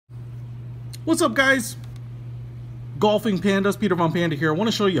What's up, guys? Golfing Pandas, Peter Von Panda here. I want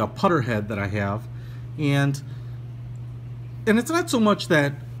to show you a putter head that I have, and it's not so much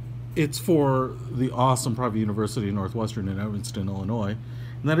that it's for the awesome private university of Northwestern in Evanston, Illinois,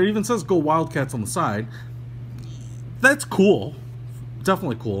 and that it even says "Go Wildcats" on the side. That's cool,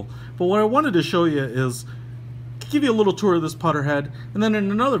 definitely cool. But what I wanted to show you is give you a little tour of this putter head, and then in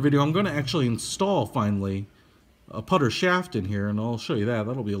another video I'm going to actually install finally a putter shaft in here, and I'll show you that.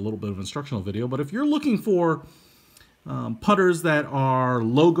 That'll be a little bit of an instructional video. But if you're looking for putters that are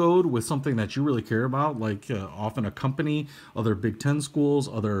logoed with something that you really care about, like often a company, other Big Ten schools,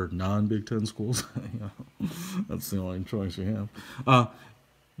 other non-Big Ten schools, that's the only choice you have,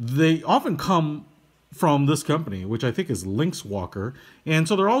 they often come from this company, which I think is Lynx Walker, and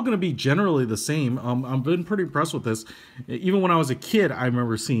so they're all going to be generally the same. I've been pretty impressed with this. Even when I was a kid, I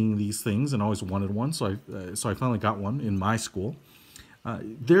remember seeing these things and always wanted one, so I finally got one in my school.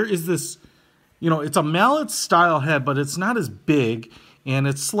 There is this, it's a mallet style head, but it's not as big, and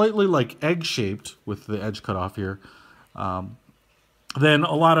it's slightly like egg shaped with the edge cut off here. Than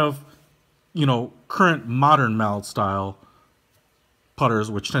a lot of, current modern mallet style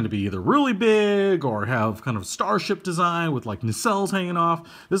putters, which tend to be either really big or have kind of starship design with like nacelles hanging off.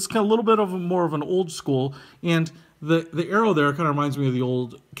 This is kind of a little bit of more of an old school, and the arrow there kind of reminds me of the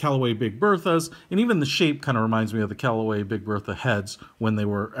old Callaway Big Berthas, and even the shape kind of reminds me of the Callaway Big Bertha heads when they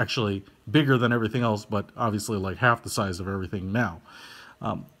were actually bigger than everything else, but obviously like half the size of everything now.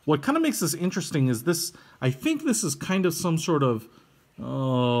 What kind of makes this interesting is this, I think this is kind of some sort of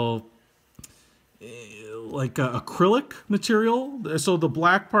like acrylic material. So the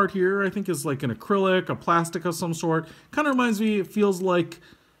black part here I think is like an acrylic, a plastic of some sort. Kind of reminds me, it feels like,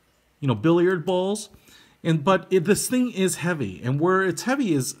 billiard balls. But this thing is heavy, and where it's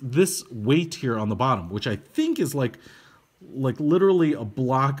heavy is this weight here on the bottom, which I think is like literally a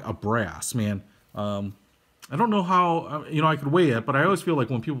block of brass, man. I don't know how, I could weigh it, but I always feel like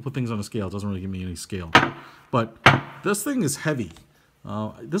when people put things on a scale, it doesn't really give me any scale. But this thing is heavy.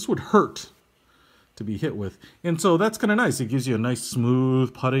 This would hurt to be hit with, and so that's kind of nice. It gives you a nice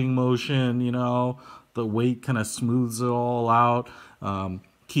smooth putting motion. The weight kind of smooths it all out,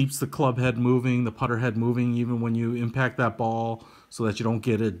 keeps the club head moving, the putter head moving even when you impact that ball, so that you don't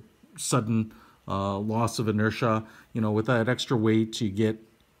get a sudden loss of inertia. With that extra weight, you get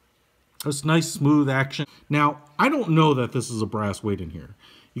this nice smooth action. Now, I don't know that this is a brass weight in here.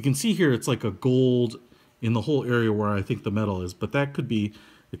 You can see here it's like a gold in the whole area where I think the metal is, but that could be,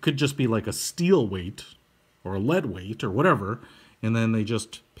 it could just be like a steel weight or a lead weight or whatever, and then they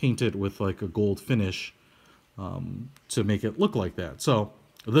just paint it with like a gold finish to make it look like that. So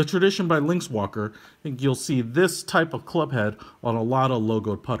the tradition by Lynx Walker, I think you'll see this type of club head on a lot of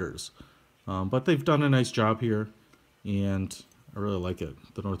logoed putters. But they've done a nice job here, and I really like it.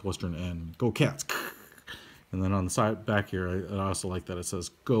 The Northwestern N, Go Cats. And then on the side back here, I also like that it says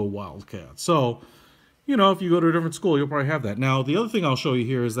Go Wildcats. So, if you go to a different school, you'll probably have that. Now, the other thing I'll show you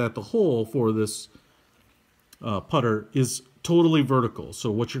here is that the hole for this putter is totally vertical.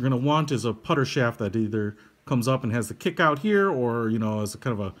 So what you're going to want is a putter shaft that either comes up and has the kick out here, or, as a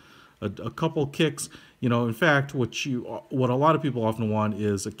kind of a couple kicks. In fact, what a lot of people often want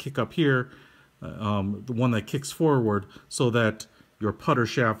is a kick up here, the one that kicks forward, so that your putter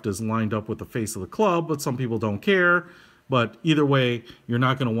shaft is lined up with the face of the club, but some people don't care. But either way, you're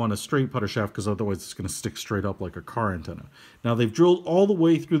not going to want a straight putter shaft, because otherwise it's going to stick straight up like a car antenna. Now, they've drilled all the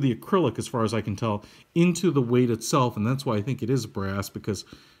way through the acrylic, as far as I can tell, into the weight itself, and that's why I think it is brass, because,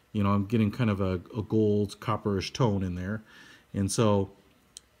 I'm getting kind of a gold copperish tone in there. And so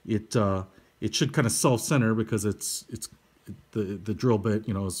it should kind of self-center, because the drill bit,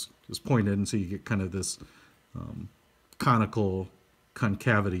 is pointed, and so you get kind of this conical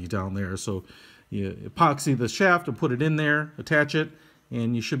concavity down there. So you epoxy the shaft and put it in there, attach it,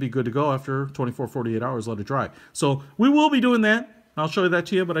 and you should be good to go after 24, 48 hours, let it dry. So we will be doing that. I'll show you that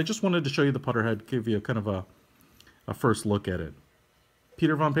to you, but I just wanted to show you the putter head, give you kind of a first look at it.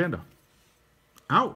 Peter Von Panda, out.